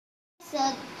So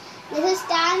this is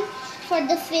time for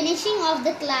the finishing of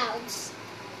the clouds.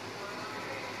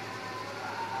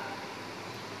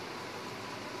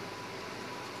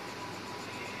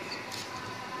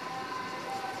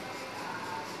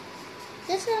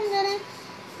 This I'm gonna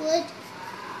put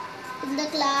in the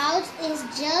clouds is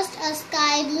just a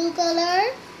sky blue color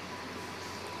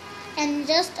and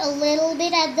just a little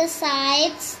bit at the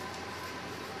sides.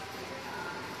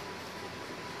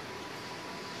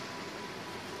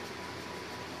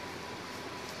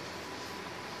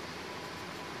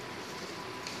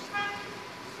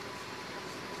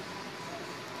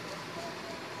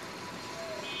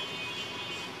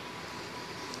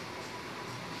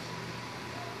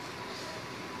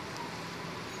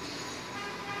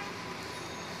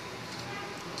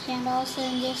 And also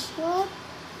in this one.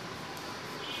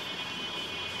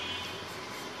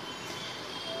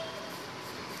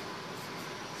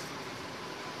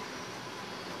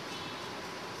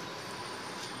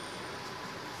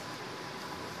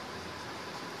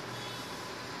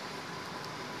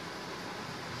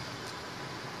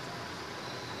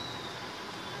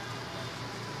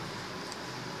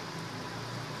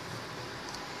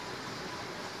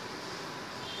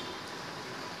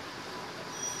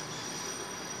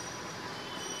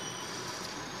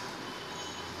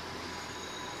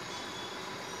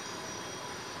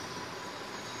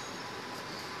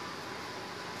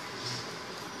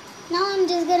 Now I'm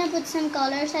just gonna put some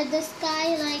colors at the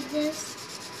sky like this.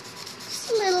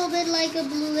 Just a little bit like a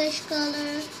bluish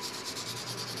color.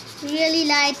 Really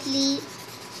lightly.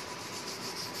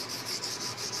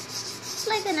 It's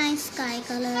like a nice sky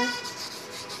color.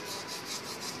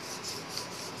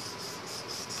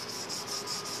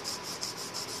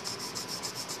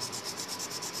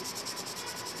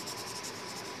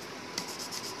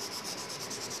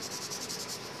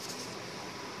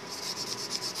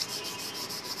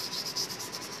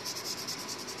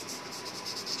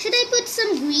 Should I put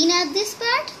some green at this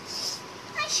part?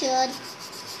 I should.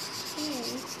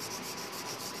 Okay.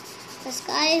 The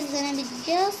sky is gonna be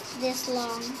just this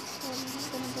long. So I'm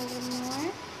just gonna go a little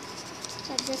more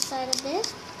at this side of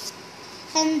this.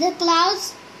 And the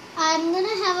clouds, I'm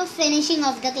gonna have a finishing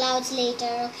of the clouds later,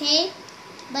 okay?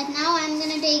 But now I'm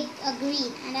gonna take a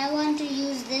green and I want to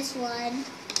use this one.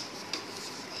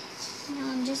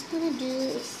 Now I'm just gonna do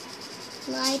is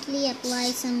lightly apply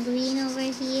some green over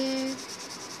here.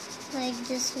 Like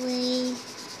this way,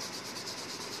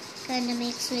 kind of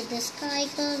mix with the sky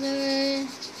color,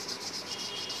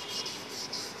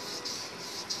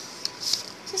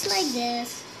 just like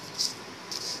this.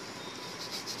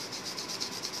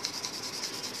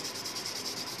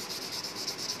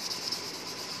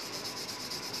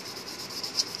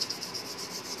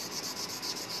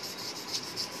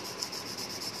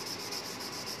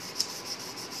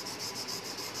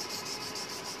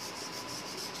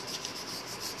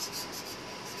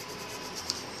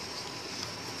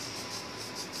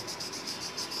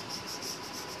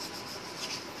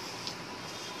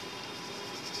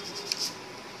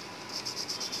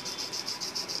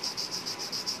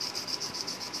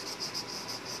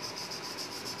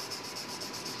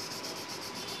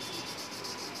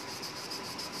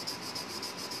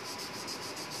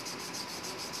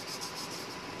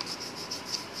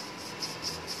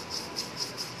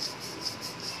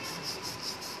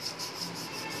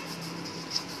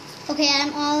 Okay,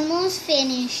 I'm almost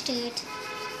finished it.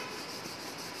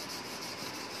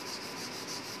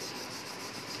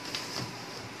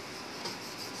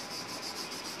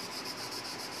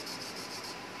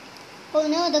 Oh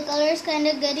no, the color is kind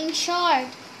of getting short.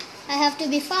 I have to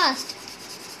be fast.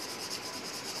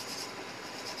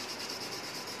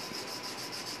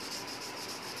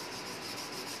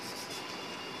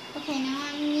 Okay, now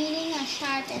I'm needing a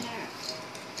sharpener.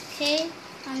 Okay,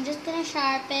 I'm just gonna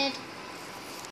sharpen it.